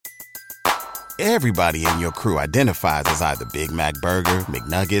Everybody in your crew identifies as either Big Mac Burger,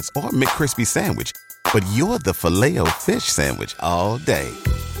 McNuggets, or McCrispy Sandwich. But you're the Filet-O-Fish Sandwich all day.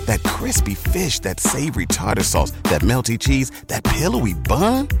 That crispy fish, that savory tartar sauce, that melty cheese, that pillowy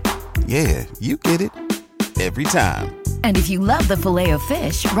bun. Yeah, you get it. Every time. And if you love the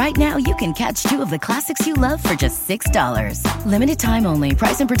Filet-O-Fish, right now you can catch two of the classics you love for just $6. Limited time only.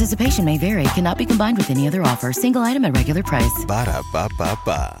 Price and participation may vary. Cannot be combined with any other offer. Single item at regular price.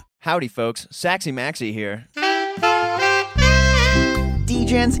 Ba-da-ba-ba-ba. Howdy, folks. Saxymaxy here.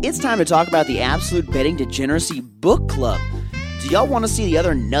 Degens, it's time to talk about the Absolute Betting Degeneracy Book Club. Do y'all want to see the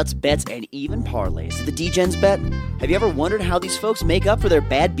other nuts, bets, and even parlays that the Degens bet? Have you ever wondered how these folks make up for their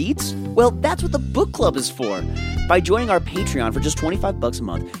bad beats? Well, that's what the book club is for. By joining our Patreon for just $25 a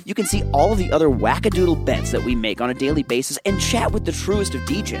month, you can see all of the other wackadoodle bets that we make on a daily basis and chat with the truest of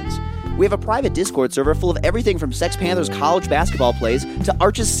Degens. We have a private Discord server full of everything from Sex Panthers college basketball plays to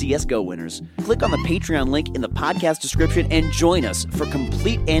Arch's CSGO winners. Click on the Patreon link in the podcast description and join us for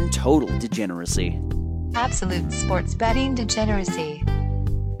complete and total degeneracy. Absolute sports betting degeneracy.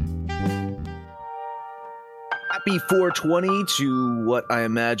 Happy 420 to what I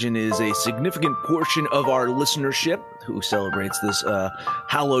imagine is a significant portion of our listenership who celebrates this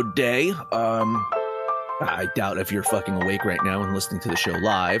hallowed day. I doubt if you're fucking awake right now and listening to the show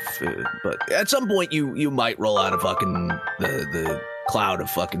live, but at some point you might roll out of fucking the cloud of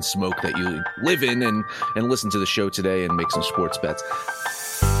fucking smoke that you live in and listen to the show today and make some sports bets.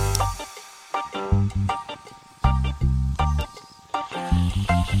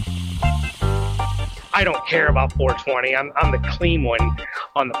 I don't care about 420. I'm the clean one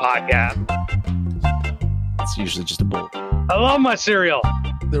on the podcast. It's usually just a bull. I love my cereal.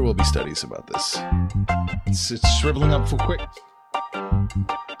 There will be studies about this. It's shriveling up for quick.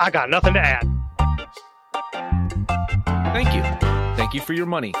 I got nothing to add. Thank you. Thank you for your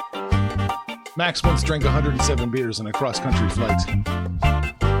money. Max once drank 107 beers in a cross-country flight.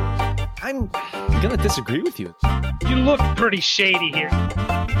 I'm gonna disagree with you. You look pretty shady here.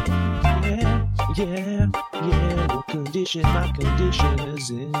 Yeah, what condition my condition is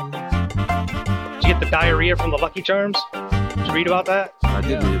in. Did you get the diarrhea from the Lucky Charms? Did you read about that? I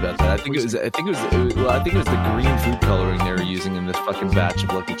did read about that. I think it was the green food coloring they were using in this fucking batch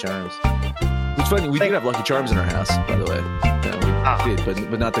of Lucky Charms. It's funny, we did have Lucky Charms in our house, by the way. Yeah, we did,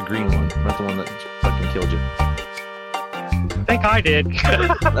 but not the green one, not the one that fucking killed you. I think I did.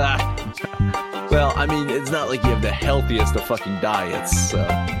 Well, I mean, it's not like you have the healthiest of fucking diets, so. All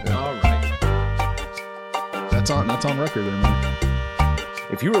right. That's on record there, man.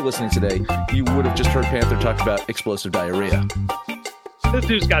 If you were listening today, you would have just heard Panther talk about explosive diarrhea. This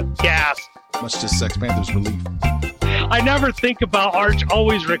dude's got gas. Much to Sex Panthers' relief. I never think about Arch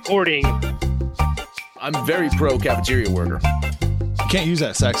always recording. I'm very pro cafeteria worker. You can't use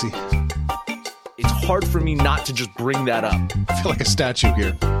that, Saxy. It's hard for me not to just bring that up. I feel like a statue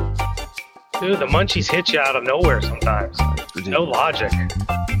here. Dude, the munchies hit you out of nowhere sometimes. No logic.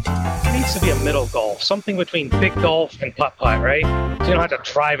 There needs to be a middle golf, something between big golf and putt-putt, right? So you don't have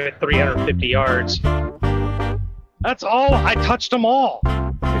to drive it 350 yards. That's all. I touched them all.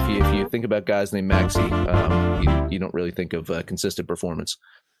 If you think about guys named Maxi, you don't really think of consistent performance.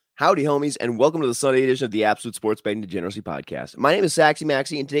 Howdy, homies, and welcome to the Sunday edition of the Absolute Sports Betting Degeneracy podcast. My name is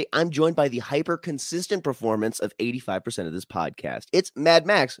Saxymaxy, and today I'm joined by the hyper-consistent performance of 85% of this podcast. It's Mad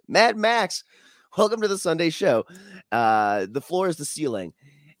Max. Mad Max, welcome to the Sunday show. The floor is the ceiling.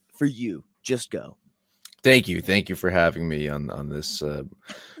 For you, just go. Thank you for having me on this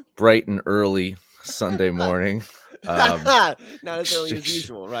bright and early Sunday morning. Not as early as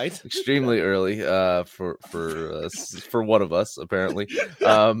usual, right? Extremely early for one of us, apparently.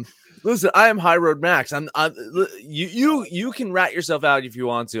 Listen, I am High Road Max. You can rat yourself out if you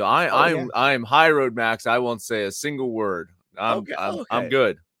want to. I am High Road Max. I won't say a single word. I'm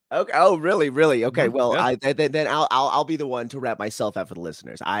good. Okay. Oh, really? Okay. Well, yeah. Then I'll be the one to wrap myself out for the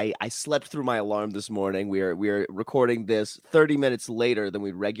listeners. I slept through my alarm this morning. We're recording this 30 minutes later than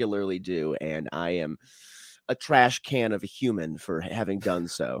we regularly do, and I am a trash can of a human for having done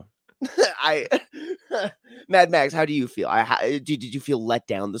so. Mad Max, how do you feel? Did you feel let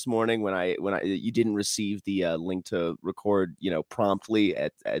down this morning when you didn't receive the link to record, promptly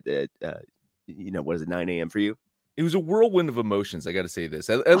at what is it, 9 a.m. for you? It was a whirlwind of emotions. I got to say this.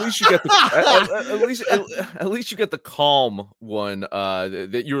 At least you got the at least you got the calm one.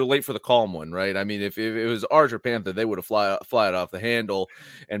 That you were late for the calm one, right? I mean, if it was Arch or Panther, they would have fly off the handle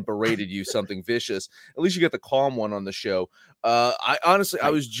and berated you something vicious. At least you got the calm one on the show. I honestly, I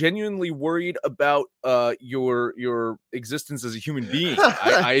was genuinely worried about your existence as a human being.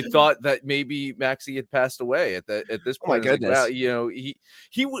 I thought that maybe Maxie had passed away at this point. Oh my goodness! Like, wow, you know,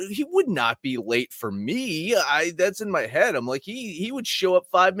 he would not be late for me. That's in my head. I'm like, he would show up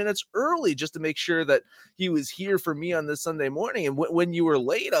 5 minutes early just to make sure that he was here for me on this Sunday morning. And when you were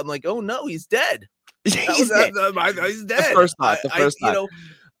late, I'm like, oh no, he's dead. He's dead. The first thought. You know.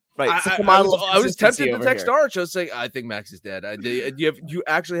 Right. I was tempted to text Arch. I was saying, I think Max is dead. Do you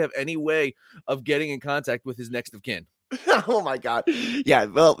actually have any way of getting in contact with his next of kin? Oh my God. Yeah.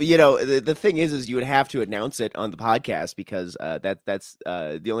 Well, you know, the thing is you would have to announce it on the podcast because that's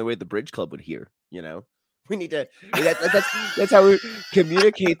the only way the Bridge Club would hear, you know. We need to. That's how we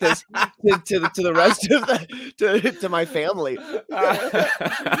communicate this to the rest of to my family.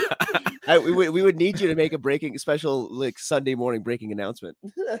 We would need you to make a special like Sunday morning breaking announcement.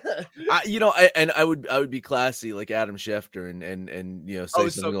 I would be classy like Adam Schefter and you know say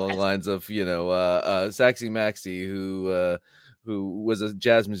something along the lines of Saxymaxy who was a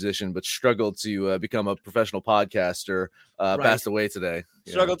jazz musician but struggled to become a professional podcaster, passed away today.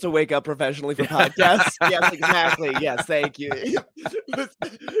 Struggled to wake up professionally for podcasts. Yes, exactly. Yes, thank you.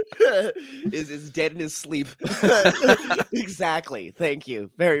 is dead in his sleep. Exactly. Thank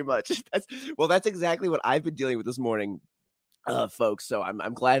you very much. That's exactly what I've been dealing with this morning. Folks, so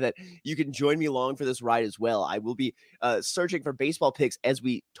I'm glad that you can join me along for this ride as well. I will be searching for baseball picks as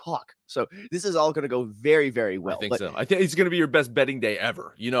we talk, so this is all going to go very, very well. I think so. I think it's going to be your best betting day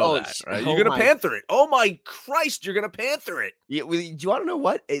ever. You know that, right? You're going to Panther it. Oh my Christ, you're going to Panther it. Yeah, do you want to know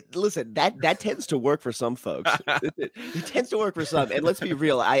what? Listen, that tends to work for some folks. It tends to work for some, and let's be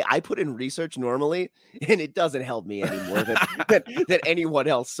real. I put in research normally, and it doesn't help me any more than anyone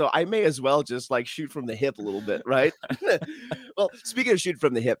else. So I may as well just like shoot from the hip a little bit, right? Well, speaking of shooting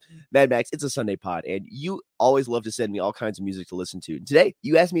from the hip, Mad Max, it's a Sunday pod, and you always love to send me all kinds of music to listen to. And today,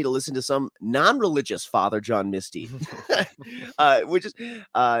 you asked me to listen to some non-religious Father John Misty, which is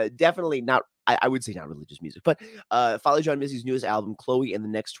definitely not, I would say not religious music, but Father John Misty's newest album, Chloe and the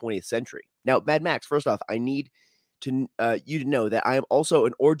Next 20th Century. Now, Mad Max, first off, I need to you to know that I am also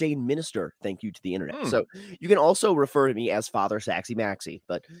an ordained minister, thank you to the internet. So you can also refer to me as Father Saxymaxy,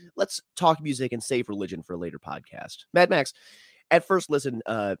 but let's talk music and save religion for a later podcast. Mad Max, at first listen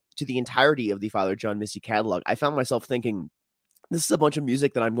to the entirety of the Father John Misty catalog, I found myself thinking, this is a bunch of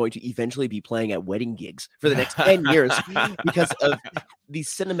music that I'm going to eventually be playing at wedding gigs for the next 10 years because of the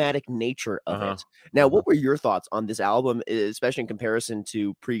cinematic nature of it. Now, what were your thoughts on this album, especially in comparison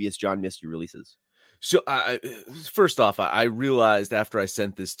to previous John Misty releases? So, first off, I realized after I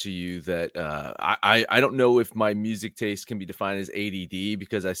sent this to you that I don't know if my music taste can be defined as ADD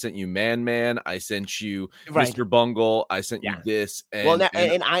because I sent you Man, I sent you Mr. Bungle, I sent you this, and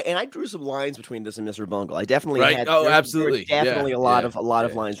I drew some lines between this and Mr. Bungle. I definitely had absolutely definitely a lot of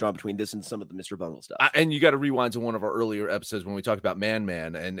lines drawn between this and some of the Mr. Bungle stuff. And you got to rewind to one of our earlier episodes when we talked about Man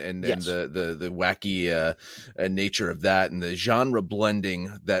and the wacky nature of that and the genre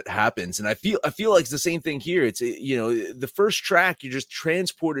blending that happens, and I feel like the same thing here. It's, you know, the first track, you're just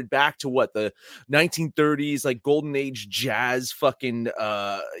transported back to what the 1930s, like golden age jazz fucking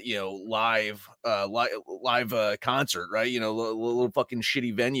live concert, right? You know, little fucking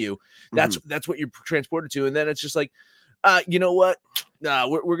shitty venue. That's what you're transported to, and then it's just like, you know what?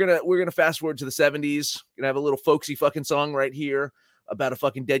 We're gonna fast forward to the 70s. Gonna have a little folksy fucking song right here about a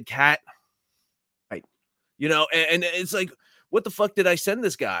fucking dead cat, right? You know, and it's like, what the fuck did I send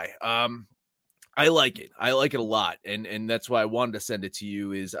this guy? I like it. I like it a lot. And that's why I wanted to send it to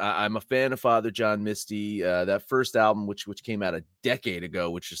you is I'm a fan of Father John Misty. That first album, which came out a decade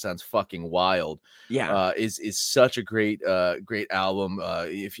ago, which just sounds fucking wild. Yeah. Is such a great album.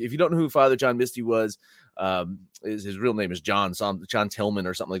 If you don't know who Father John Misty was, his real name is John Tillman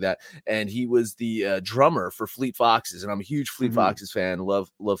or something like that, and he was the drummer for Fleet Foxes, and I'm a huge Fleet Foxes fan. Love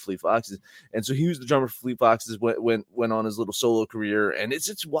Fleet Foxes, and so he was the drummer for Fleet Foxes. Went on his little solo career, and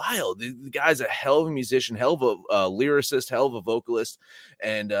it's wild. The guy's a hell of a musician, hell of a lyricist, hell of a vocalist,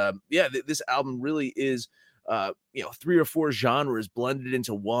 and this album really is 3 or 4 genres blended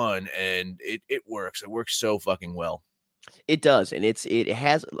into one, and it works. It works so fucking well. It does, and it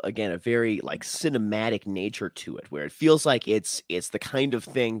has, again, a very like cinematic nature to it, where it feels like it's the kind of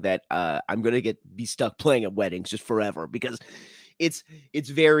thing that I'm gonna be stuck playing at weddings just forever, because it's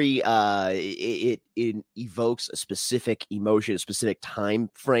very it evokes a specific emotion, a specific time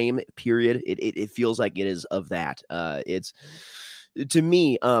frame period. It feels like it is of that. It's to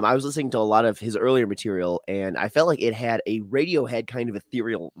me, I was listening to a lot of his earlier material, and I felt like it had a Radiohead kind of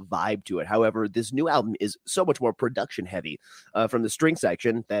ethereal vibe to it. However, this new album is so much more production heavy, from the string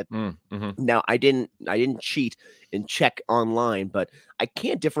section that now I didn't cheat and check online, but I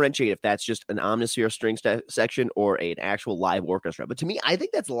can't differentiate if that's just an Omnisphere string section or an actual live orchestra. But to me, I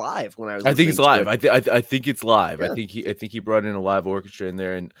think that's live. When I think it's live. I think it's live. Yeah. I think he brought in a live orchestra in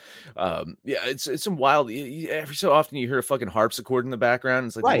there, and it's some wild. Every so often you hear a fucking harpsichord in the background.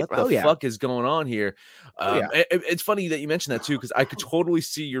 It's like, Right. what the fuck is going on here? It's funny that you mentioned that too, because I could totally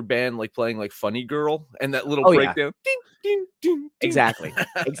see your band like playing like Funny Girl and that little breakdown. Ding, ding, ding, ding. Exactly.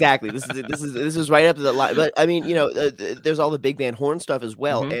 This is right up to the line. But I mean, there's all the big band horn stuff as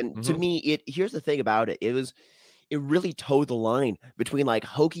well. And to me, here's the thing about it. It really towed the line between like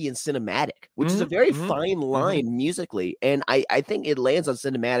hokey and cinematic, which is a very fine line musically. And I think it lands on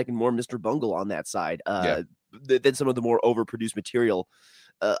cinematic and more Mr. Bungle on that side than some of the more overproduced material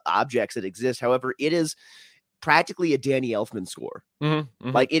objects that exist. However, it is practically a Danny Elfman score.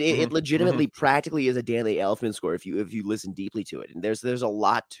 Like it legitimately practically is a Danny Elfman score if you listen deeply to it. And there's a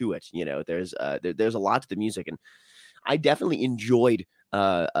lot to it. There's a lot to the music, and I definitely enjoyed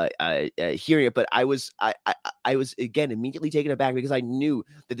hearing it, but I was again immediately taken aback because I knew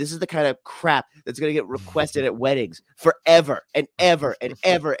that this is the kind of crap that's going to get requested at weddings forever and ever and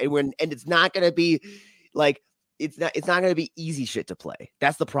ever, and it's not going to be like it's not going to be easy shit to play.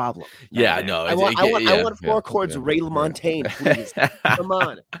 That's the problem. Yeah, no, I want four chords, Ray LaMontagne, please. Come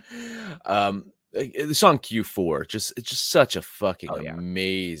on. The song Q4, it's just such a fucking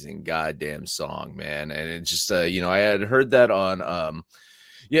amazing goddamn song, man. And it just I had heard that on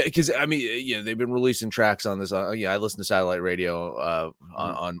because I mean they've been releasing tracks on this. I listen to satellite radio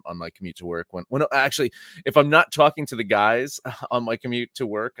on my commute to work. When actually, if I'm not talking to the guys on my commute to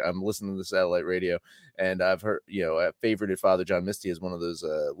work, I'm listening to the satellite radio, and I've heard I favorited Father John Misty as one of those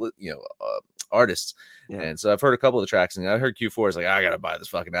artists, and so I've heard a couple of the tracks, and I heard Q4. It's like I gotta buy this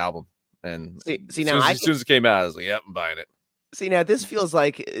fucking album. And see now, as soon as it came out, I was like, "Yep, I'm buying it." See now, this feels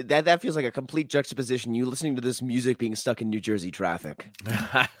like that feels like a complete juxtaposition. You listening to this music being stuck in New Jersey traffic.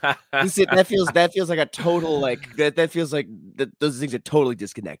 That feels like a total like that feels like those things are totally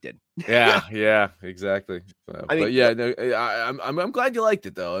disconnected. Yeah, exactly. I'm glad you liked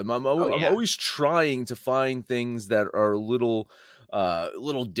it though. I'm always trying to find things that are a little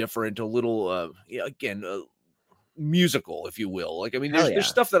different, a little musical, if you will. Like, I mean, there's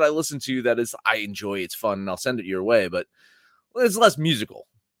stuff that I listen to that is I enjoy, it's fun, and I'll send it your way, but it's less musical.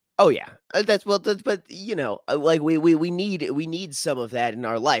 Oh yeah, but like we need some of that in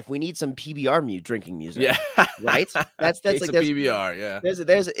our life. We need some PBR drinking music. Yeah, right. That's like PBR. Yeah,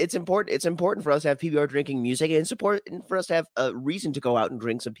 it's important. It's important for us to have PBR drinking music, and it's important for us to have a reason to go out and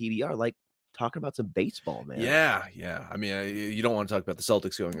drink some PBR, like talking about some baseball, man. Yeah. I mean, you don't want to talk about the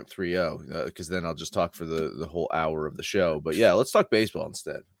Celtics going up 3-0 because then I'll just talk for the whole hour of the show. But yeah, let's talk baseball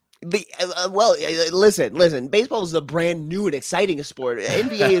instead. Listen. Baseball is a brand new and exciting sport.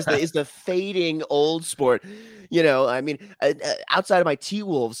 NBA is the fading old sport. I mean, outside of my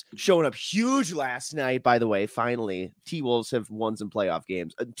T-Wolves showing up huge last night. By the way, finally, T-Wolves have won some playoff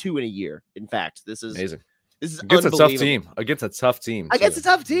games, 2 in a year. In fact, this is amazing. This is against a tough team. Against a toff team.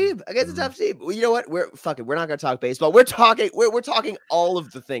 Well, you know what? We're not going to talk baseball. We're talking all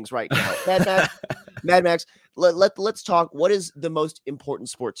of the things right now. Mad Max. Let's talk. What is the most important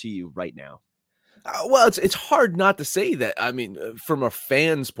sport to you right now? Well, it's hard not to say that. I mean, from a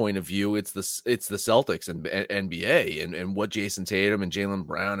fan's point of view, it's the Celtics and NBA and what Jason Tatum and Jaylen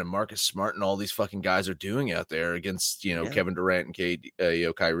Brown and Marcus Smart and all these fucking guys are doing out there against Kevin Durant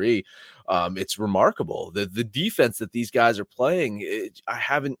and Kyrie. It's remarkable. The defense that these guys are playing. I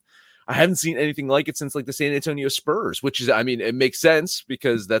haven't seen anything like it since like the San Antonio Spurs, which is, I mean, it makes sense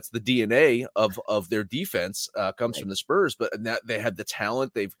because that's the DNA of their defense comes from the Spurs, but they have the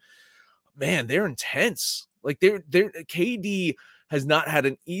talent. They're intense. Like they're KD has not had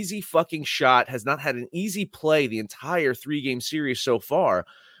an easy fucking shot, has not had an easy play the entire 3-game series so far.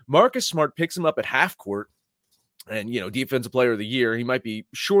 Marcus Smart picks him up at half court and, defensive player of the year. He might be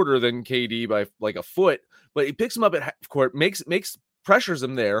shorter than KD by like a foot, but he picks him up at half court, makes pressures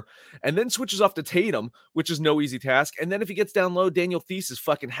him there, and then switches off to Tatum, which is no easy task. And then if he gets down low, Daniel Theis is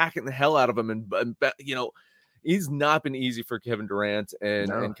fucking hacking the hell out of him. And It's not been easy for Kevin Durant,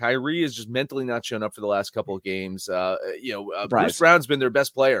 and Kyrie is just mentally not shown up for the last couple of games. Bruce Brown's been their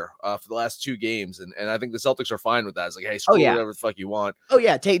best player for the last 2 games, and I think the Celtics are fine with that. It's like, hey, screw whatever the fuck you want. Oh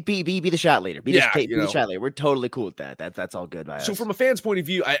yeah, be the shot leader. Be the shot leader. We're totally cool with that. That's all good by us. So from a fan's point of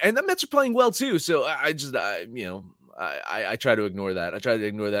view, and the Mets are playing well too. So I try to ignore that. I try to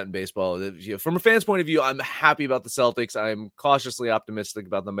ignore that in baseball. From a fan's point of view, I'm happy about the Celtics. I'm cautiously optimistic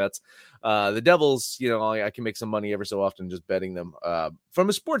about the Mets. The Devils, I can make some money every so often just betting them. From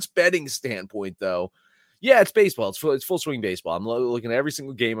a sports betting standpoint, though, yeah, it's baseball. It's full swing baseball. I'm looking at every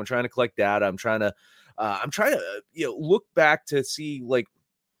single game. I'm trying to collect data. I'm trying to look back to see, like,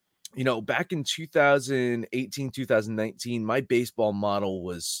 back in 2018, 2019, my baseball model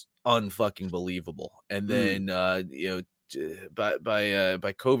was unfucking believable. And then by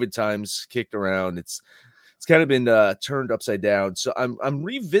COVID times kicked around, it's kind of been turned upside down. So I'm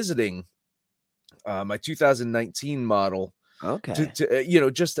revisiting my 2019 model. Okay.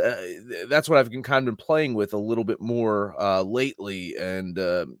 That's what I've kind of been playing with a little bit more lately, and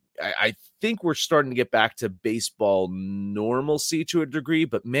I think we're starting to get back to baseball normalcy to a degree.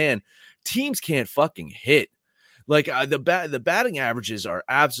 But man, teams can't fucking hit. Like the batting averages are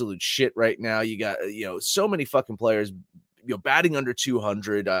absolute shit right now. You got so many fucking players batting under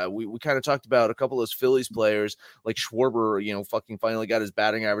 200. We kind of talked about a couple of those Phillies players like Schwarber, fucking finally got his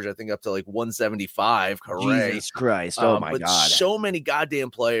batting average, I think, up to like 175. Hooray. Jesus Christ. Oh my God. So many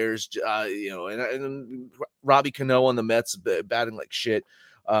goddamn players, and Robbie Cano on the Mets batting like shit.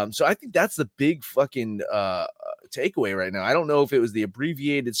 So I think that's the big fucking takeaway right now. I don't know if it was the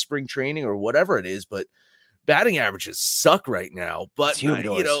abbreviated spring training or whatever it is, but batting averages suck right now. But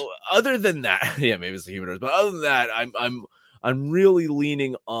other than that, yeah, maybe it's the humidors. But other than that, I'm really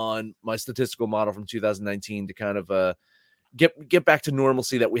leaning on my statistical model from 2019 to kind of get back to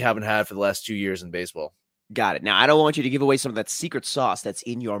normalcy that we haven't had for the last 2 years in baseball. Got it. Now, I don't want you to give away some of that secret sauce that's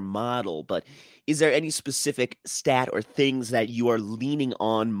in your model, but is there any specific stat or things that you are leaning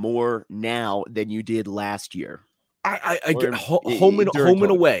on more now than you did last year? I get home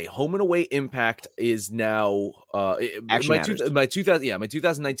and away impact is now my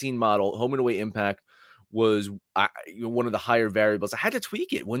 2019 model. Home and away impact was one of the higher variables. I had to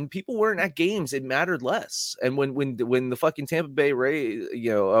tweak it. When people weren't at games, it mattered less. And when the fucking Tampa Bay Rays,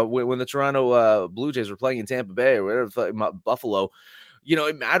 when the Toronto Blue Jays were playing in Tampa Bay or whatever, Buffalo,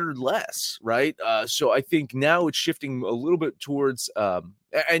 it mattered less, right? So I think now it's shifting a little bit towards, a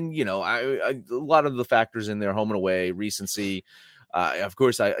lot of the factors in there: home and away, recency. Of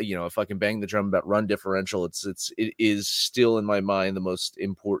course, if I can bang the drum about run differential, it is still in my mind the most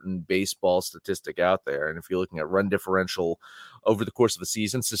important baseball statistic out there. And if you're looking at run differential over the course of a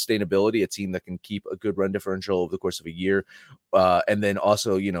season, sustainability, a team that can keep a good run differential over the course of a year, and then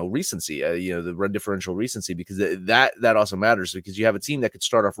also recency, the run differential recency, because that also matters, because you have a team that could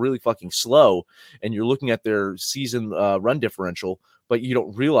start off really fucking slow, and you're looking at their season run differential, but you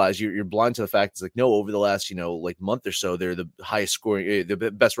don't realize you're blind to the fact it's like, no, over the last, month or so, they're the highest scoring, the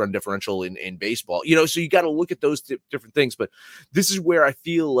best run differential in baseball, so you got to look at those different things. But this is where I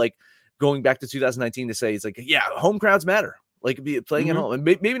feel like going back to 2019 to say, it's like, yeah, home crowds matter, like playing at home, and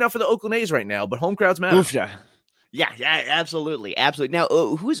maybe not for the Oakland A's right now, but home crowds matter. Oof, yeah, absolutely. Now,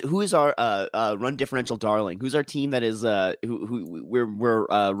 who is our run differential darling? Who's our team that is who we're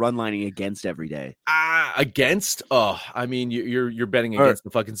run lining against every day? Against? Oh, I mean, you're betting against the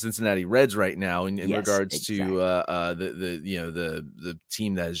fucking Cincinnati Reds right now in regards to the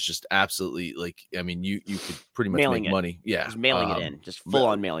team that is just absolutely, like, I mean, you could pretty much make money. Yeah, just mailing it in, just full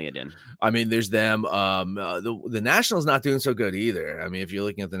on mailing it in. I mean, there's them. The Nationals not doing so good either. I mean, if you're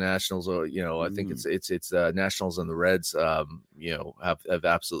looking at the Nationals, I think it's Nationals and the Reds, have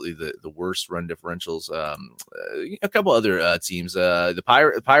absolutely the worst run differentials. A couple other teams, the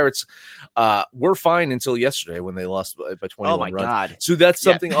Pirates were fine until yesterday when they lost by 21 runs. God. So that's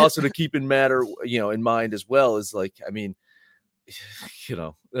something also to keep in mind as well, is like, I mean,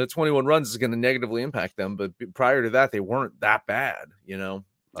 the 21 runs is going to negatively impact them, but prior to that, they weren't that bad,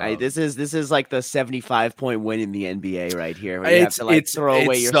 This is like the 75-point win in the NBA right here. Where you have to throw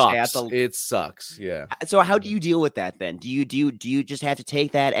away your stats. It sucks. Yeah. So how do you deal with that then? Do you just have to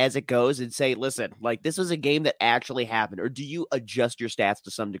take that as it goes and say, listen, like, this was a game that actually happened, or do you adjust your stats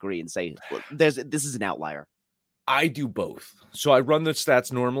to some degree and say, this is an outlier? I do both. So I run the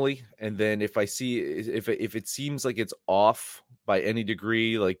stats normally, and then if I see if it seems like it's off by any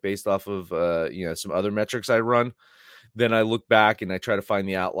degree, like based off of some other metrics I run, then I look back and I try to find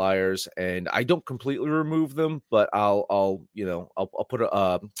the outliers, and I don't completely remove them, but I'll put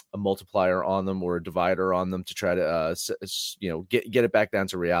a multiplier on them or a divider on them to try to get it back down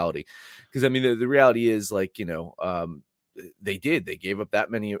to reality. Because I mean, the reality is like, they gave up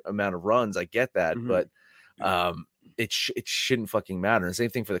that many amount of runs. I get that, but it shouldn't fucking matter. And the same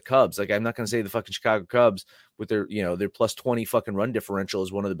thing for the Cubs. Like, I'm not going to say the fucking Chicago Cubs with their plus 20 fucking run differential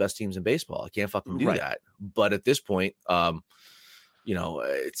is one of the best teams in baseball. I can't fucking do that. But at this point,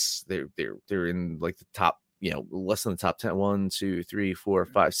 it's they're in like the top, less than the top 10, 1, 2, 3, 4,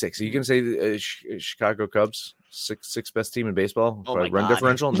 5, 6. So you can say the Chicago Cubs, sixth best team in baseball. Oh my run God.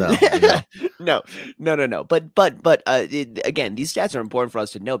 differential? No. No. But again, these stats are important for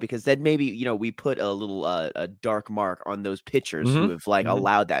us to know, because then maybe, we put a little a dark mark on those pitchers who have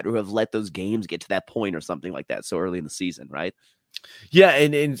allowed that, or have let those games get to that point or something like that so early in the season, right? Yeah,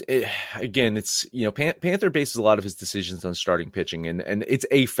 and again, it's Panther bases a lot of his decisions on starting pitching, and it's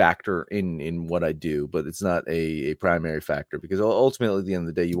a factor in what I do, but it's not a primary factor, because ultimately at the end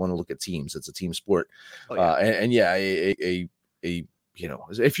of the day, you want to look at teams. It's a team sport.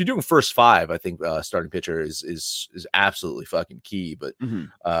 If you're doing first five, I think starting pitcher is absolutely fucking key. But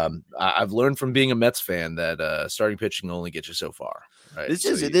I've learned from being a Mets fan that starting pitching only gets you so far. Right?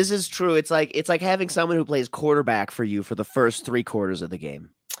 This is true. It's like having someone who plays quarterback for you for the first 3 quarters of the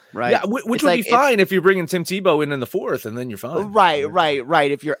game. Right. Yeah, which would be fine if you're bringing Tim Tebow in the 4th, and then you're fine.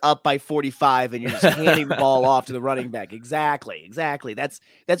 Right. If you're up by 45 and you're just handing the ball off to the running back. Exactly. That's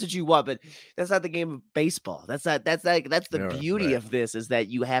what you want, but that's not the game of baseball. That's the beauty of this, is that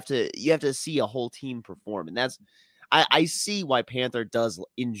you have to see a whole team perform. And I see why Panther does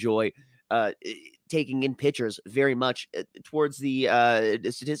enjoy taking in pitchers very much towards the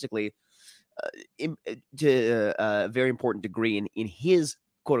statistically to a very important degree in his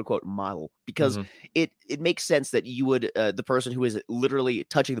quote unquote model, because it makes sense that you would the person who is literally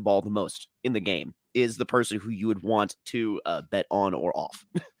touching the ball the most in the game is the person who you would want to bet on or off,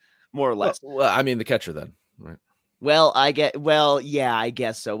 more or less. Well, I mean, the catcher then, right? Yeah, I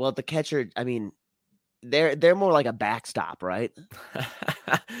guess so. Well, the catcher, I mean, they're more like a backstop, right?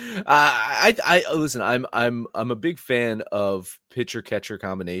 I listen. I'm a big fan of pitcher catcher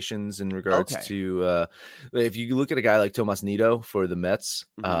combinations in regards to if you look at a guy like Tomas Nido for the Mets,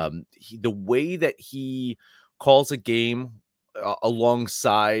 the way that he calls a game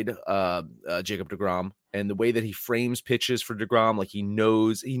alongside Jacob deGrom, and the way that he frames pitches for deGrom, like he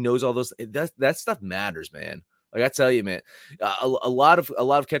knows all those. That stuff matters, man. Like I tell you, man, a lot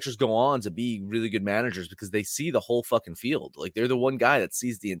of catchers go on to be really good managers because they see the whole fucking field. Like they're the one guy that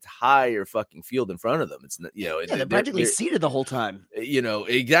sees the entire fucking field in front of them. It's they're practically seated the whole time.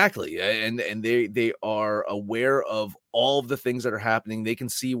 Exactly, and they are aware of all of the things that are happening. They can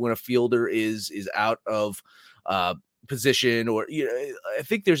see when a fielder is out of position, or I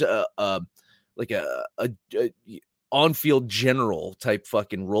think there's a on-field general type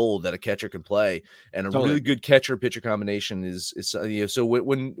fucking role that a catcher can play, and a really good catcher pitcher combination is so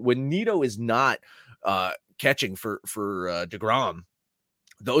when Nido is not catching for deGrom,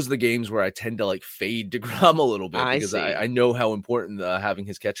 those are the games where I tend to like fade deGrom a little bit, because I know how important having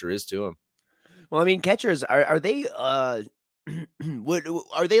his catcher is to him. Well, I mean, catchers are they are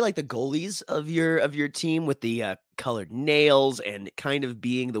they like the goalies of your team, with the colored nails and kind of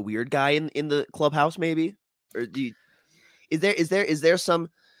being the weird guy in the clubhouse, maybe? Or is there some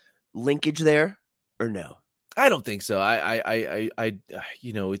linkage there, or no? I don't think so.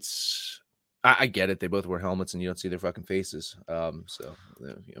 I get it. They both wear helmets and you don't see their fucking faces. So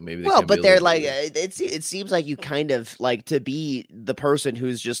maybe. But they're like it seems like you kind of like to be the person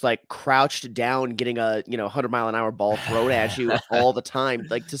who's just like crouched down, getting a 100-mile-an-hour ball thrown at you all the time.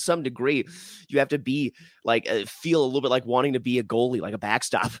 Like to some degree, you have to be like feel a little bit like wanting to be a goalie, like a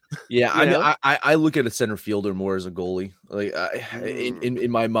backstop. Yeah, I look at a center fielder more as a goalie. Like in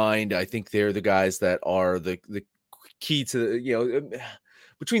my mind, I think they're the guys that are the key to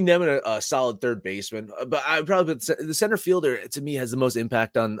between them and a solid third baseman. But I probably the center fielder to me has the most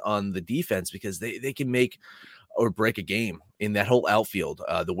impact on the defense, because they can make or break a game in that whole outfield.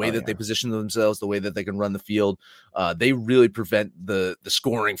 The way that they position themselves, the way that they can run the field, they really prevent the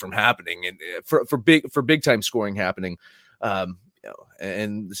scoring from happening, and for big time scoring happening.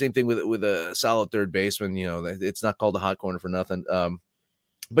 And the same thing with a solid third baseman. It's not called a hot corner for nothing.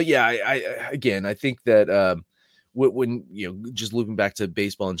 But yeah, I think that when just looking back to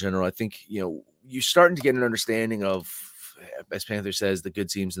baseball in general, I think you're starting to get an understanding of, as Panther says, the good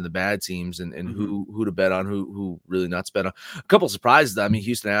teams and the bad teams, and who to bet on, who really not to bet on. A couple of surprises. I mean,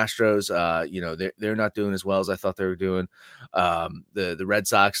 Houston Astros, they're not doing as well as I thought they were doing. The Red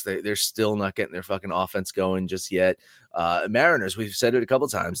Sox, they're still not getting their fucking offense going just yet. Mariners, we've said it a couple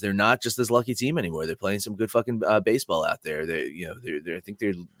times. They're not just this lucky team anymore. They're playing some good fucking baseball out there. I think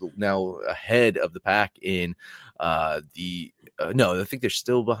they're now ahead of the pack in no, I think they're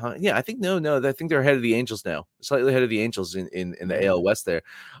still behind. Yeah, I think I think they're ahead of the Angels now, slightly ahead of the Angels in the AL West there.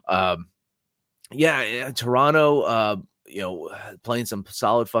 Toronto, playing some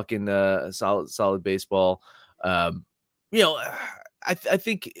solid fucking solid baseball. I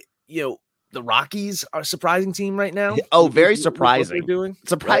think the Rockies are a surprising team right now. Oh, very surprising. What they're doing.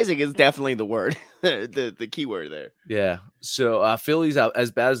 Surprising is definitely the word, the key word there. Yeah. So Phillies out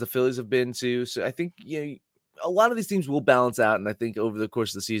as bad as the Phillies have been too. So I think a lot of these teams will balance out, and I think over the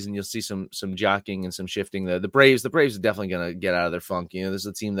course of the season you'll see some jockeying and some shifting. The Braves are definitely going to get out of their funk. This is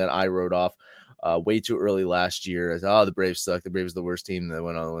a team that I wrote off way too early last year as the Braves suck. The Braves are the worst team that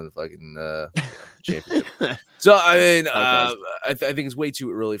went on to win the fucking championship. So I mean, I think it's way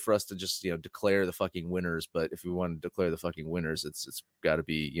too early for us to just declare the fucking winners. But if we want to declare the fucking winners, it's got to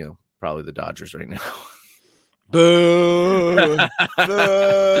be probably the Dodgers right now. Boo!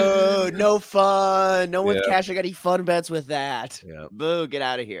 Boo! No fun. No one's cashing any fun bets with that. Yeah. Boo! Get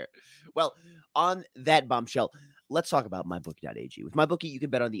out of here. Well, on that bombshell, let's talk about MyBookie.ag. With MyBookie, you can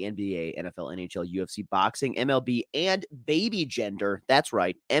bet on the NBA, NFL, NHL, UFC, boxing, MLB, and baby gender. That's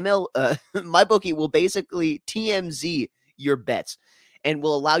right. MyBookie will basically TMZ your bets and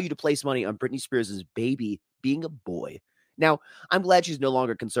will allow you to place money on Britney Spears' baby being a boy. Now, I'm glad she's no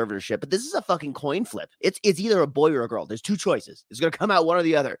longer conservatorship, but this is a fucking coin flip. It's either a boy or a girl. There's two choices. It's going to come out one or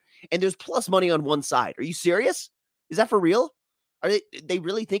the other. And there's plus money on one side. Are you serious? Is that for real? Are they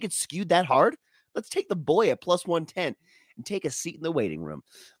really think it's skewed that hard? Let's take the boy at plus 110 and take a seat in the waiting room.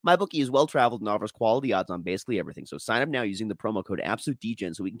 MyBookie is well-traveled and offers quality odds on basically everything. So sign up now using the promo code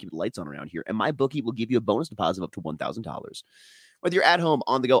AbsoluteDGen so we can keep the lights on around here. And MyBookie will give you a bonus deposit of up to $1,000. Whether you're at home,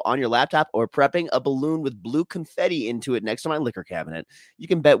 on the go, on your laptop, or prepping a balloon with blue confetti into it next to my liquor cabinet, you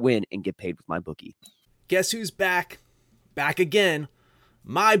can bet, win, and get paid with MyBookie. Guess who's back? Back again.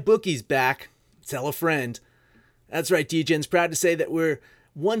 MyBookie's back. Tell a friend. That's right, DGen's proud to say that we're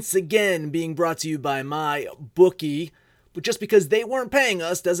once again being brought to you by MyBookie. But just because they weren't paying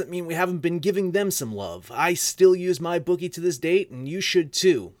us doesn't mean we haven't been giving them some love. I still use MyBookie to this date, and you should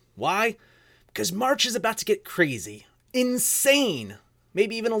too. Why? Because March is about to get crazy. Insane.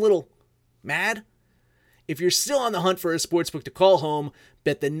 Maybe even a little mad. If you're still on the hunt for a sportsbook to call home,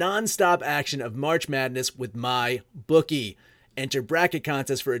 bet the non-stop action of March Madness with MyBookie. Enter bracket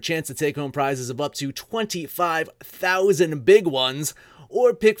contests for a chance to take home prizes of up to 25,000 big ones,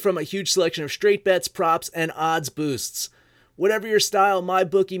 or pick from a huge selection of straight bets, props, and odds boosts. Whatever your style,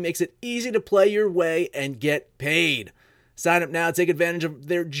 MyBookie makes it easy to play your way and get paid. Sign up now, take advantage of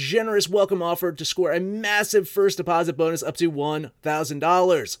their generous welcome offer to score a massive first deposit bonus up to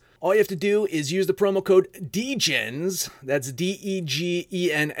 $1,000. All you have to do is use the promo code DGENS, that's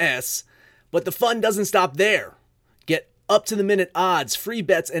DEGENS, but the fun doesn't stop there. Get up-to-the-minute odds, free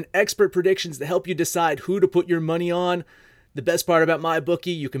bets, and expert predictions to help you decide who to put your money on. The best part about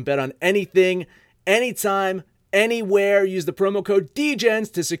MyBookie, you can bet on anything, anytime, anywhere. Use the promo code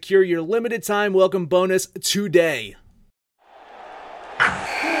DGENS to secure your limited time welcome bonus today.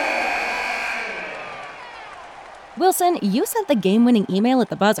 Wilson, you sent the game-winning email at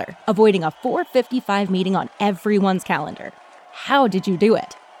the buzzer, avoiding a 4:55 meeting on everyone's calendar. How did you do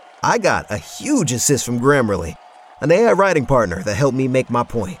it? I got a huge assist from Grammarly, an AI writing partner that helped me make my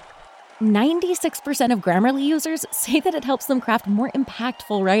point. 96% of Grammarly users say that it helps them craft more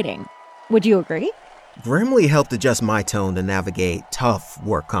impactful writing. Would you agree? Grammarly helped adjust my tone to navigate tough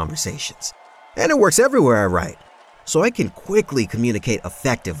work conversations. And it works everywhere I write, so I can quickly communicate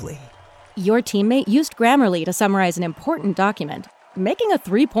effectively. Your teammate used Grammarly to summarize an important document, making a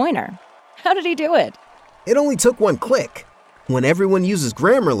 3-pointer. How did he do it? It only took one click. When everyone uses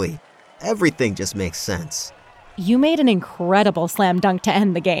Grammarly, everything just makes sense. You made an incredible slam dunk to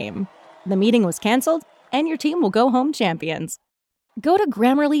end the game. The meeting was canceled, and your team will go home champions. Go to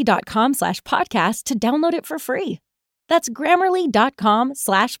Grammarly.com/podcast to download it for free. That's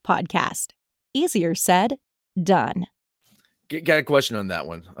Grammarly.com/podcast. Easier said, done. Got a question on that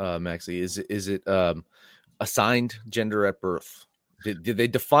one, Maxie. Is it assigned gender at birth? Did they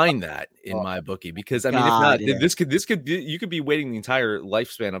define that in MyBookie? Because I mean, God, if not, this could you could be waiting the entire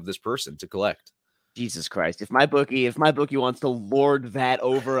lifespan of this person to collect. Jesus Christ! If MyBookie wants to lord that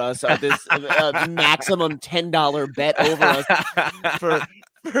over us, this maximum $10 bet over us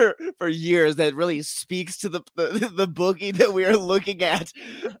for years, that really speaks to the bookie that we are looking at.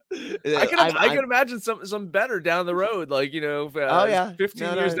 I can imagine some better down the road, like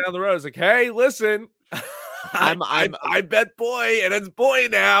 15 years down the road. It's like, hey, listen, I bet boy, and it's boy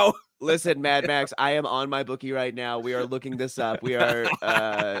now. Listen, Mad Max, I am on my bookie right now. We are looking this up. We are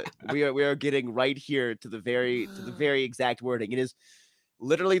getting right here to the very exact wording. It is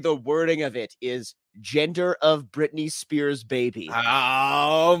literally the wording of it is gender of Britney Spears baby.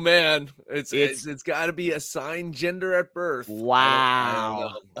 Oh man, it's got to be assigned gender at birth.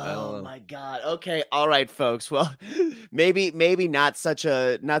 Wow. I don't know. My God. Okay. All right, folks. Well, maybe not such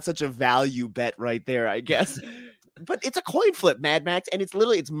a value bet right there, I guess. But it's a coin flip, Mad Max, and it's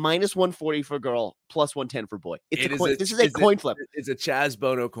minus 140 for girl, plus 110 for boy. This is a coin flip. It's a Chaz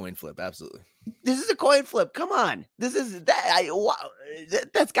Bono coin flip, absolutely. This is a coin flip. Come on, this is that.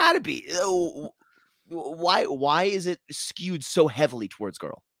 That's got to be. Why is it skewed so heavily towards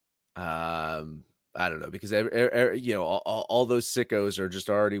girl? I don't know, because all those sickos are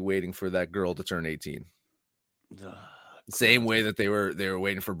just already waiting for that girl to turn 18. Same way that they were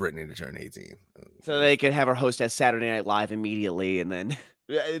waiting for Britney to turn 18, so they could have her host at Saturday Night Live immediately, and then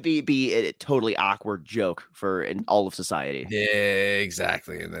it'd be a totally awkward joke for all of society. Yeah,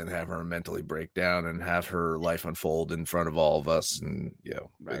 exactly. And then have her mentally break down and have her life unfold in front of all of us, and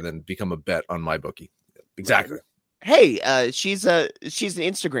and then become a bet on my bookie. Exactly. Hey, she's an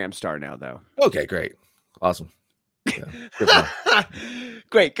Instagram star now, though. Okay, great, awesome. Yeah,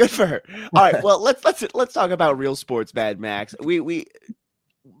 great, good for her. All right, well, let's talk about real sports, Mad Max.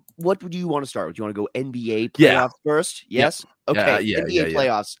 What do you want to start with? Do you want to go NBA playoffs first? Yes. Yeah. Okay. NBA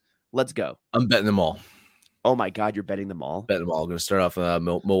playoffs. Let's go. I'm betting them all. Oh my God, you're betting them all? Betting them all. I'm going to start off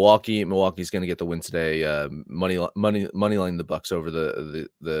Milwaukee. Milwaukee's going to get the win today. Money line the Bucks over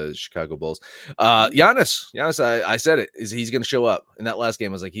the Chicago Bulls. Giannis, I said it, is he's going to show up in that last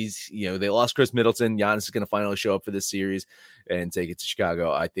game. I was like, they lost Chris Middleton. Giannis is going to finally show up for this series and take it to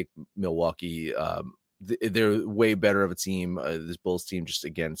Chicago. I think Milwaukee, they're way better of a team. This Bulls team, just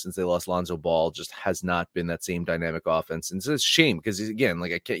again, since they lost Lonzo Ball, just has not been that same dynamic offense. And it's a shame because, again,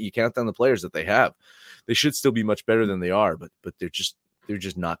 like you count down the players that they have, they should still be much better than they are, but they're just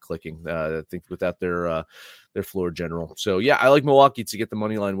not clicking. I think without their floor general. So yeah, I like Milwaukee to get the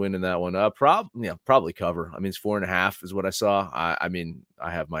money line win in that one. Probably cover. I mean, it's 4.5 is what I saw. I mean, I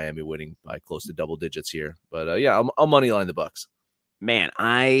have Miami winning by close to double digits here, but I'll money line the Bucks. Man,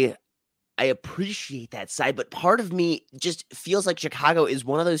 I appreciate that side, but part of me just feels like Chicago is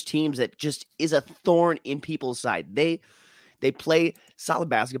one of those teams that just is a thorn in people's side. They play solid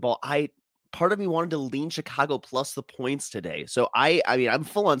basketball. Part of me wanted to lean Chicago plus the points today. So I'm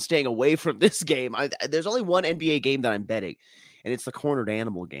full on staying away from this game. There's only one NBA game that I'm betting, and it's the cornered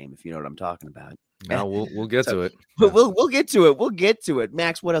animal game, if you know what I'm talking about. Now we'll get to it. We'll get to it. We'll get to it.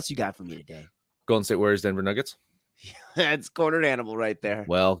 Max, what else you got for me today? Golden State Warriors, Denver Nuggets. That's cornered animal right there.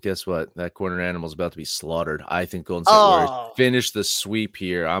 Well, guess what? That cornered animal is about to be slaughtered. I think Golden State Warriors finish the sweep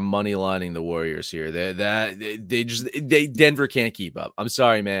here. I'm money lining the Warriors here. Denver can't keep up. I'm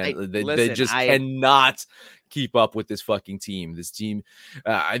sorry, man. They just cannot keep up with this fucking team. This team,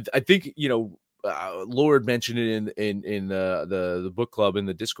 I think Lord mentioned it in the book club in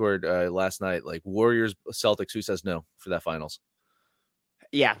the Discord last night. Like Warriors, Celtics. Who says no for that finals?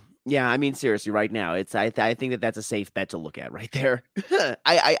 Yeah, I mean, seriously, right now, I think that's a safe bet to look at right there.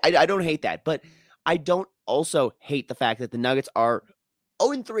 I don't hate that, but I don't also hate the fact that the Nuggets are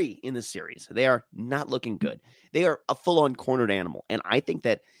 0-3 in this series. They are not looking good. They are a full-on cornered animal, and I think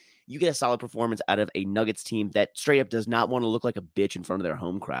that you get a solid performance out of a Nuggets team that straight up does not want to look like a bitch in front of their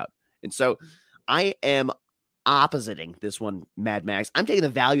home crowd. And so I am oppositing this one, Mad Max. I'm taking the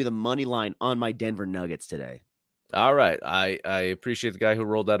value of the money line on my Denver Nuggets today. All right. I appreciate the guy who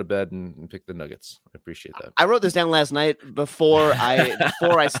rolled out of bed and picked the Nuggets. I appreciate that. I wrote this down last night before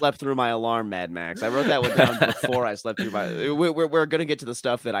I slept through my alarm, Mad Max. I wrote that one down before I slept through my. We're gonna get to the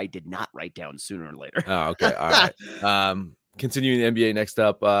stuff that I did not write down sooner or later. Oh, okay. All right. Continuing the NBA next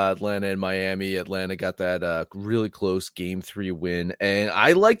up, Atlanta and Miami. Atlanta got that really close Game 3 win, and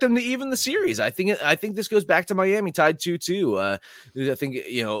I like them to even the series. I think this goes back to Miami tied 2-2. I think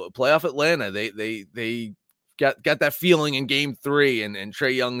playoff Atlanta. They got that feeling in Game 3, and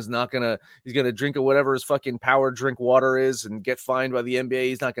Trae Young's he's gonna drink whatever his fucking power drink water is and get fined by the NBA.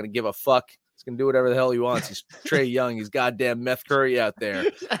 He's not gonna give a fuck. He's gonna do whatever the hell he wants. He's Trae Young. He's goddamn Meth Curry out there.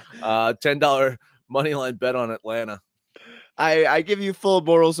 $10 money line bet on Atlanta. I give you full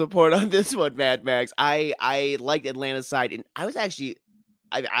moral support on this one, Mad Max. I liked Atlanta's side, and I was actually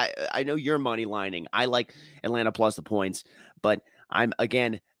I know you're money lining. I like Atlanta plus the points, but I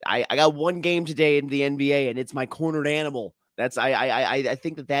got one game today in the NBA, and it's my cornered animal. That's I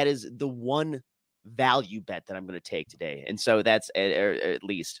think that is the one value bet that I'm going to take today, and so that's at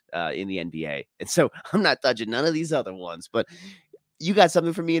least in the NBA. And so I'm not touching none of these other ones. But You got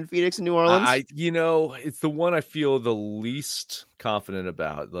something for me in Phoenix and New Orleans? It's the one I feel the least confident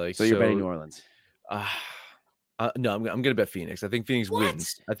about. So you're betting New Orleans. No, I'm going to bet Phoenix. I think Phoenix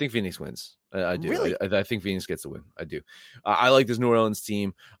wins. I think Phoenix wins. I do. Really? I think Phoenix gets the win. I do. I like this New Orleans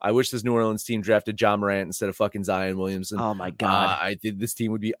team. I wish this New Orleans team drafted John Morant instead of fucking Zion Williamson. Oh my God. I think this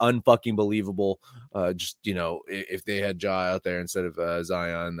team would be unfucking believable. If they had Ja out there instead of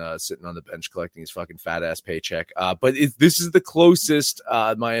Zion sitting on the bench collecting his fucking fat ass paycheck. But this is the closest.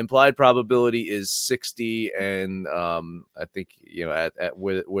 My implied probability is 60, and I think at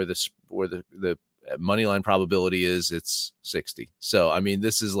where the money line probability is, it's 60. So I mean,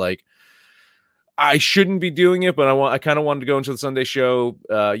 this is like, I shouldn't be doing it, but I kind of wanted to go into the Sunday show.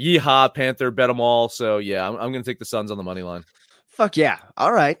 Yeehaw, Panther, bet them all. So yeah, I'm going to take the Suns on the money line. Fuck yeah.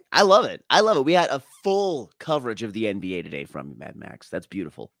 All right. I love it. We had a full coverage of the NBA today from you, Mad Max. That's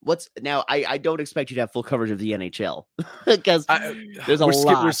beautiful. Now I don't expect you to have full coverage of the NHL because there's a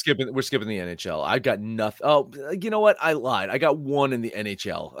lot. We're skipping the NHL. I got nothing. Oh, you know what? I lied. I got one in the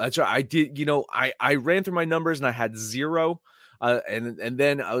NHL. That's right. I did. I ran through my numbers and I had 0. And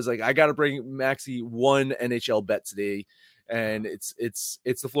then I was like, I got to bring Maxie one NHL bet today. And it's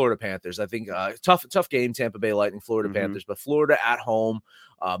the Florida Panthers. I think tough game, Tampa Bay Lightning, Florida Panthers, but Florida at home,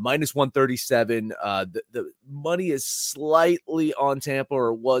 minus 137. The money is slightly on Tampa, or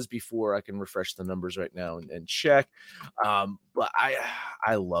it was before. I can refresh the numbers right now and check. But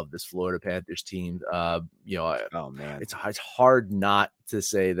I love this Florida Panthers team. Oh man, it's hard not to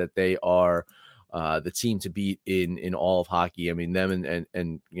say that they are the team to beat in all of hockey. I mean, them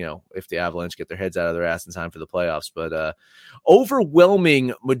and if the Avalanche get their heads out of their ass in time for the playoffs, but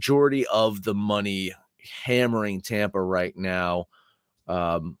overwhelming majority of the money hammering Tampa right now.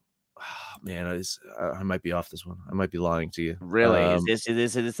 Man, I might be off this one. I might be lying to you. Really? Is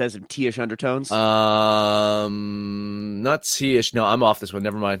this has some T-ish undertones? Not T-ish. No, I'm off this one.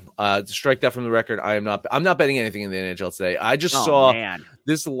 Never mind. Strike that from the record. I'm not betting anything in the NHL today. I just saw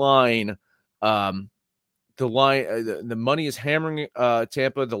this line. The money is hammering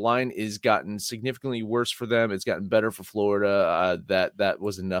Tampa. The line is gotten significantly worse for them. It's gotten better for Florida. That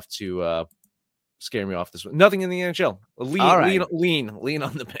was enough to scare me off this one. Nothing in the NHL. Lean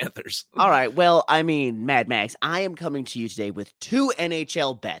on the Panthers. All right. Well, I mean, Mad Max, I am coming to you today with 2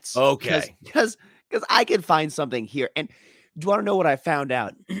 NHL bets. Okay. Because I can find something here. And do you want to know what I found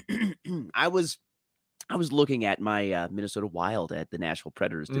out? I was looking at my Minnesota Wild at the Nashville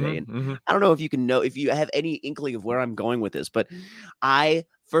Predators today, and I don't know if you have any inkling of where I'm going with this, but I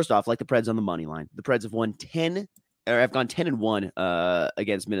first off like the Preds on the money line. The Preds have won 10, or have gone 10-1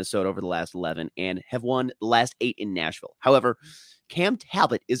 against Minnesota over the last 11, and have won the last 8 in Nashville. However, Cam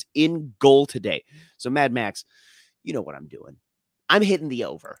Talbot is in goal today, so Mad Max, you know what I'm doing. I'm hitting the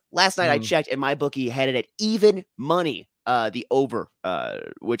over. Last night I checked, and my bookie had it at even money. The over,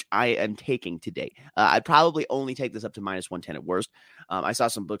 which I am taking today. I'd probably only take this up to minus 110 at worst. I saw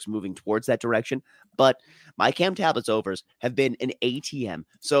some books moving towards that direction, but my Cam Talbot's overs have been an ATM.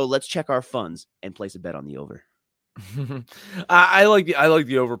 So let's check our funds and place a bet on the over. I like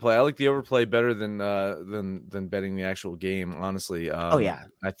the overplay. I like the overplay better than betting the actual game. Honestly, yeah.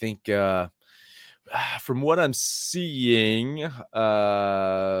 I think from what I'm seeing,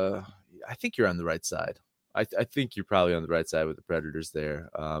 I think you're on the right side. I think you're probably on the right side with the Predators there.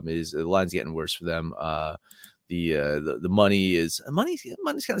 The line's getting worse for them. The money's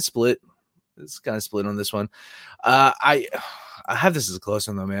kind of split. It's kind of split on this one. I have this as a close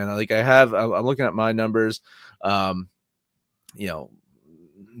one though, man. I'm looking at my numbers.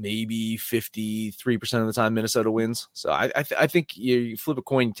 Maybe 53% of the time Minnesota wins. So I think you flip a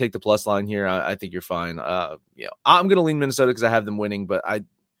coin, you take the plus line here. I think you're fine. I'm going to lean Minnesota because I have them winning, but I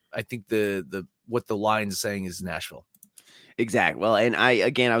think the what the line is saying is Nashville. Exactly. Well, and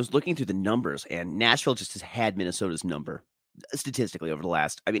I was looking through the numbers, and Nashville just has had Minnesota's number statistically over the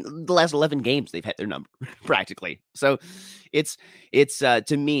last 11 games. They've had their number practically. So it's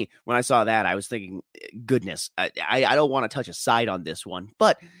to me, when I saw that, I was thinking, goodness, I don't want to touch a side on this one,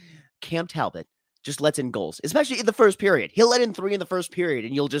 but Cam Talbot just lets in goals, especially in the first period. He'll let in 3 in the first period,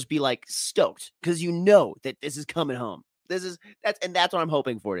 and you'll just be like stoked because you know that this is coming home. That's what I'm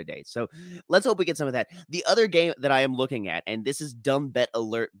hoping for today. So let's hope we get some of that. The other game that I am looking at, and this is dumb bet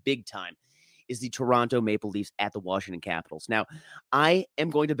alert big time, is the Toronto Maple Leafs at the Washington Capitals. Now, I am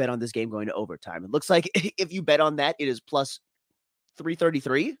going to bet on this game going to overtime. It looks like if you bet on that, it is plus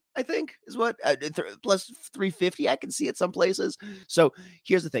 333, I think, is what plus 350. I can see it some places. So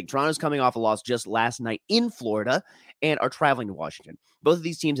here's the thing. Toronto's coming off a loss just last night in Florida and are traveling to Washington. Both of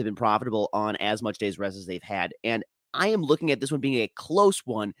these teams have been profitable on as much days rest as they've had. And I am looking at this one being a close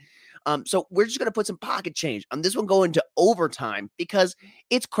one. So we're just gonna put some pocket change on this one going to overtime because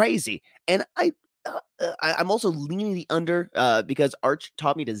it's crazy. And I'm also leaning the under because Arch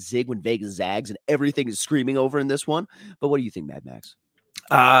taught me to zig when Vegas zags, and everything is screaming over in this one. But what do you think, Mad Max?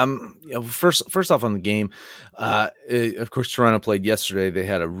 First off on the game, of course, Toronto played yesterday. They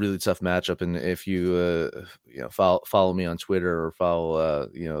had a really tough matchup, and if you follow me on Twitter or follow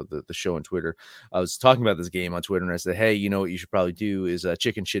the show on Twitter, I was talking about this game on Twitter, and I said, hey, you know what you should probably do is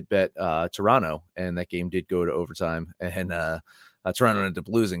chicken shit bet Toronto, and that game did go to overtime, and Toronto ended up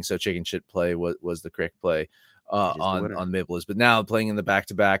losing, so chicken shit play was the correct play on Maple Leafs. But now playing in the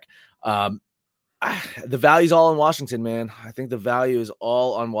back-to-back. The value's all on Washington, man. I think the value is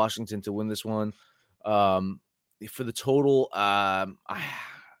all on Washington to win this one. For the total,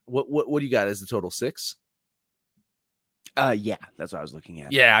 what do you got? Is the total 6? Yeah, that's what I was looking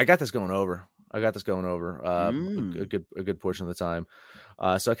at. Yeah, I got this going over. A good portion of the time.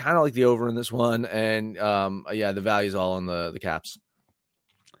 So I kind of like the over in this one, and the value's all on the Caps.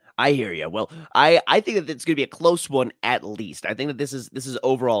 I hear you. Well, I think that it's going to be a close one at least. I think that this is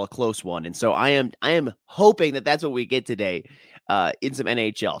overall a close one, and so I am hoping that that's what we get today in some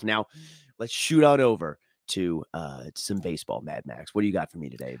NHL. Now, let's shoot on over to some baseball, Mad Max. What do you got for me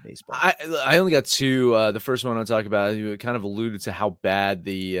today in baseball? I only got 2. The first one I'll talk about, you kind of alluded to how bad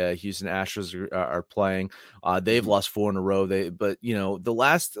the Houston Astros are playing. They've lost 4 in a row. But the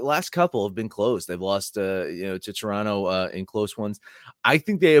last couple have been close. They've lost to Toronto in close ones. I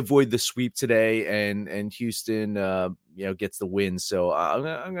think they avoid the sweep today, and Houston gets the win. So I'm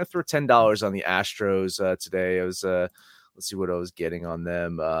gonna throw $10 on the Astros today. I was let's see what I was getting on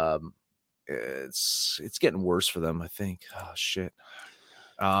them. It's getting worse for them, I think. Oh shit.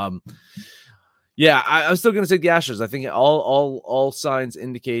 I'm still going to take the Astros. I think all signs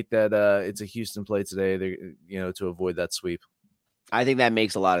indicate that it's a Houston play today. They to avoid that sweep. I think that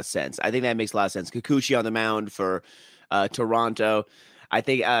makes a lot of sense. Kikuchi on the mound for Toronto. I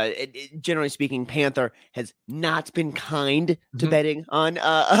think, generally speaking, Panther has not been kind to betting on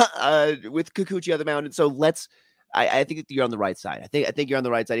with Kikuchi on the mound, and so I think you're on the right side. I think you're on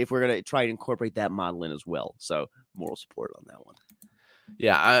the right side if we're going to try and incorporate that model in as well. So moral support on that one.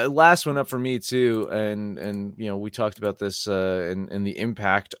 Yeah, last one up for me too, and we talked about this and the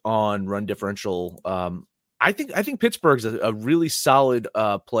impact on run differential. I think Pittsburgh's a really solid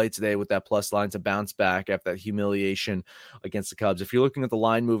play today with that plus line to bounce back after that humiliation against the Cubs. If you're looking at the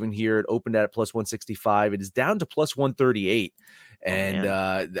line moving here, it opened at plus 165. It is down to plus 138. And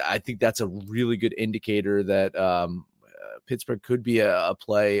I think that's a really good indicator that Pittsburgh could be a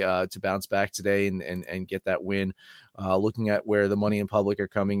play to bounce back today and get that win. Looking at where the money in public are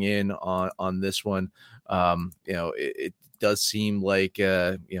coming in on this one, it does seem like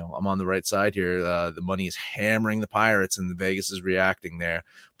I'm on the right side here. The money is hammering the Pirates, and the Vegas is reacting there.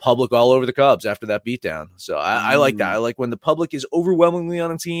 Public all over the Cubs after that beatdown. So I like that. I like when the public is overwhelmingly on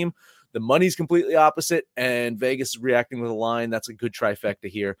a team. The money's completely opposite, and Vegas is reacting with a line. That's a good trifecta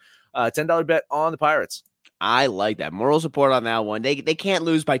here. $10 bet on the Pirates. I like that. Moral support on that one. They can't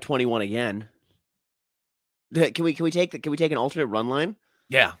lose by 21 again. Can we take an alternate run line?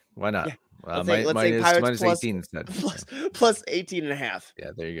 Yeah, why not? Yeah. Let's say Pirates minus 18 instead. Plus 18.5.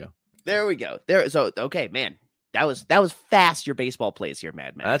 Yeah, there you go. There we go. So okay, man. That was fast, your baseball plays here,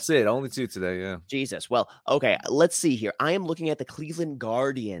 Mad Max. That's it. Only 2 today, yeah. Jesus. Well, okay, let's see here. I am looking at the Cleveland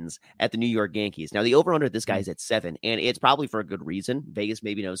Guardians at the New York Yankees. Now, the over-under this guy is at 7, and it's probably for a good reason. Vegas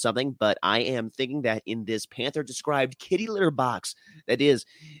maybe knows something, but I am thinking that in this Panther-described kitty litter box that is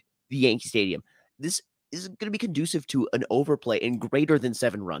the Yankee Stadium, this is going to be conducive to an overplay in greater than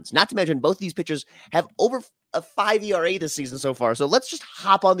 7 runs. Not to mention, both these pitchers have over a 5 ERA this season so far. So let's just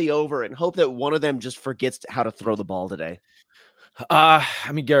hop on the over and hope that one of them just forgets how to throw the ball today.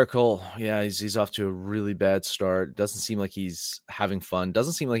 Garrett Cole, yeah, he's off to a really bad start. Doesn't seem like he's having fun.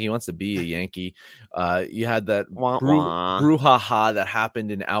 Doesn't seem like he wants to be a Yankee. You had that brouhaha that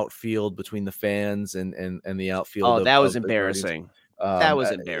happened in outfield between the fans and the outfield. Oh, that was embarrassing. That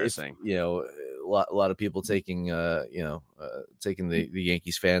was embarrassing. A lot of people taking taking the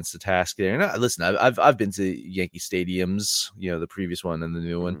Yankees fans to task there. And listen, I've been to Yankee stadiums, the previous one and the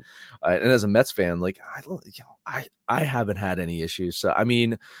new one, and as a Mets fan, like I haven't had any issues. So I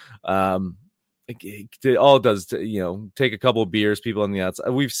mean, it all it does to take a couple of beers, people on the outside.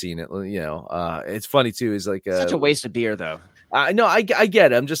 We've seen it. It's funny too. Is like such a waste of beer though. No, I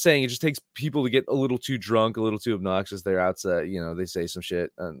get it. I'm just saying it just takes people to get a little too drunk, a little too obnoxious. They're outside, they say some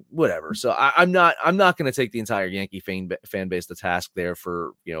shit and whatever. So I'm not going to take the entire Yankee fan base to task there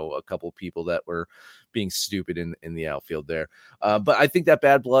for, a couple of people that were being stupid in the outfield there. But I think that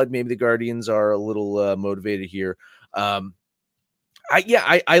bad blood, maybe the Guardians are a little motivated here.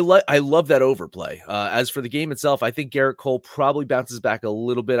 I love that overplay. As for the game itself, I think Garrett Cole probably bounces back a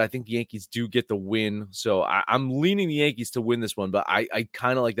little bit. I think the Yankees do get the win, so I'm leaning the Yankees to win this one, but I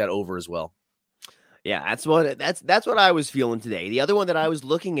kind of like that over as well. Yeah, that's what I was feeling today. The other one that I was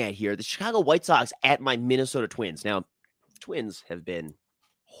looking at here, the Chicago White Sox at my Minnesota Twins. Now, Twins have been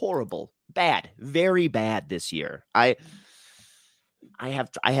horrible, bad, very bad this year. I've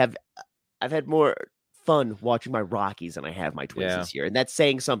had more fun watching my Rockies than I have my Twins this year, and that's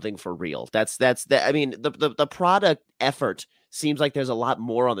saying something for real. I mean, the product effort seems like there's a lot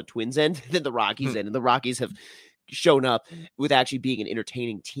more on the Twins end than the Rockies end, and the Rockies have shown up with actually being an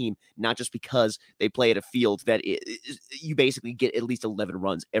entertaining team, not just because they play at a field that you basically get at least 11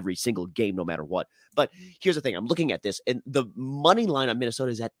 runs every single game, no matter what. But here's the thing: I'm looking at this, and the money line on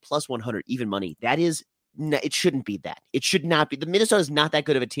Minnesota is at plus 100 even money. That is. It shouldn't be that. It should not be. The Minnesota is not that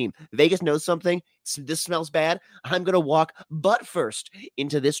good of a team. Vegas knows something. This smells bad. I'm going to walk butt first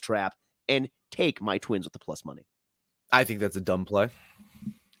into this trap and take my Twins with the plus money. I think that's a dumb play.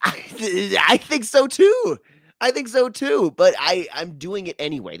 I think so too. But I'm doing it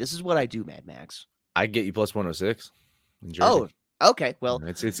anyway. This is what I do, Mad Max. I get you plus 106. Oh, okay. Well,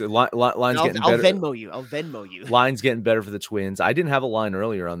 it's a line's getting better. I'll Venmo you. Line's getting better for the Twins. I didn't have a line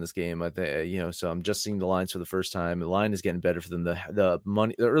earlier on this game. So I'm just seeing the lines for the first time. The line is getting better for them. The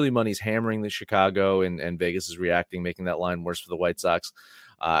early money's hammering the Chicago, and Vegas is reacting, making that line worse for the White Sox.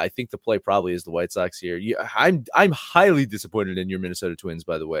 I think the play probably is the White Sox here. I'm highly disappointed in your Minnesota Twins,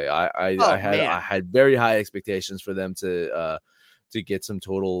 by the way. I had very high expectations for them to get some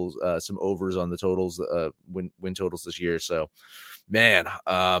totals, some overs on the totals, win totals this year. So, man,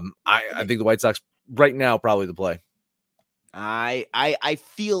 I think the White Sox right now probably the play. I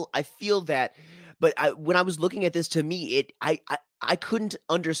feel that, but when I was looking at this, to me, I couldn't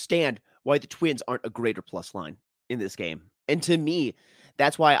understand why the Twins aren't a greater plus line in this game, and to me,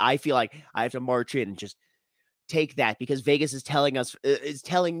 that's why I feel like I have to march in and just take that, because Vegas is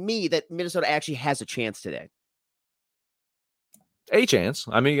telling me that Minnesota actually has a chance today. A chance.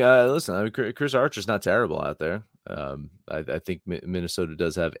 I mean, listen, Chris Archer's not terrible out there. I think Minnesota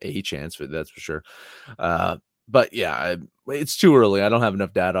does have a chance for that's for sure. But yeah, it's too early. I don't have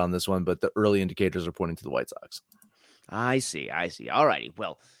enough data on this one, but the early indicators are pointing to the White Sox. I see. All righty.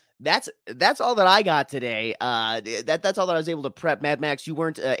 Well, that's all that I got today. That's all that I was able to prep. Mad Max, you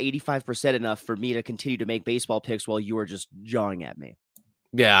weren't 85% enough for me to continue to make baseball picks while you were just jawing at me.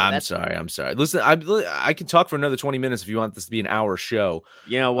 Yeah, I'm sorry. Listen, I can talk for another 20 minutes if you want this to be an hour show.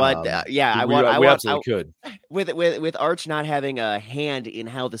 You know what? We absolutely could. With Arch not having a hand in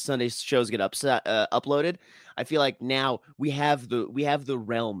how the Sunday shows get uploaded, I feel like now we have the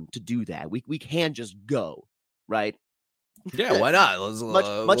realm to do that. We can just go, right? Yeah, why not?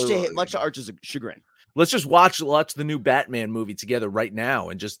 Much to Arch's chagrin. Let's just watch the new Batman movie together right now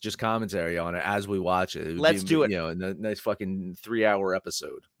and just commentary on it as we watch it. Let's do it. In a nice fucking 3-hour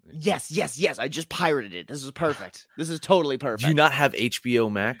episode. Yes. I just pirated it. This is perfect. This is totally perfect. Do you not have HBO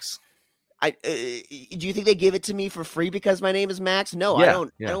Max? Do you think they give it to me for free because my name is Max? No, yeah,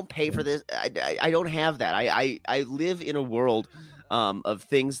 I don't pay for this. I don't have that. I live in a world of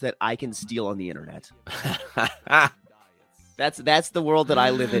things that I can steal on the internet. That's the world that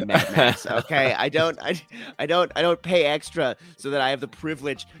I live in, Mad Max. Okay, I don't pay extra so that I have the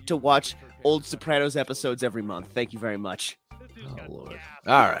privilege to watch old Sopranos episodes every month. Thank you very much. Oh Lord!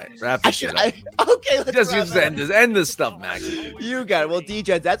 All right, wrap this shit up. Okay, let's just end this stuff, Max. You got it. Well,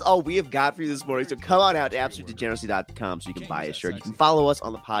 DJs, that's all we have got for you this morning. So come on out to AbsoluteDegeneracy.com so you can buy a shirt. You can follow us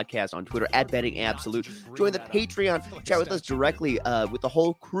on the podcast on Twitter at BettingAbsolute. Join the Patreon. Chat with us directly with the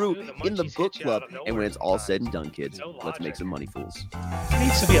whole crew in the book club. And when it's all said and done, kids, let's make some money, fools. It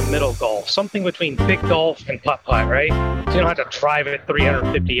needs to be a middle golf, something between big golf and putt-putt, right? So you don't have to drive it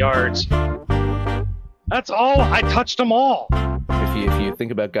 350 yards. That's all. I touched them all. If you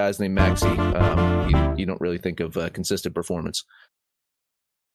think about guys named Maxy, you don't really think of consistent performance.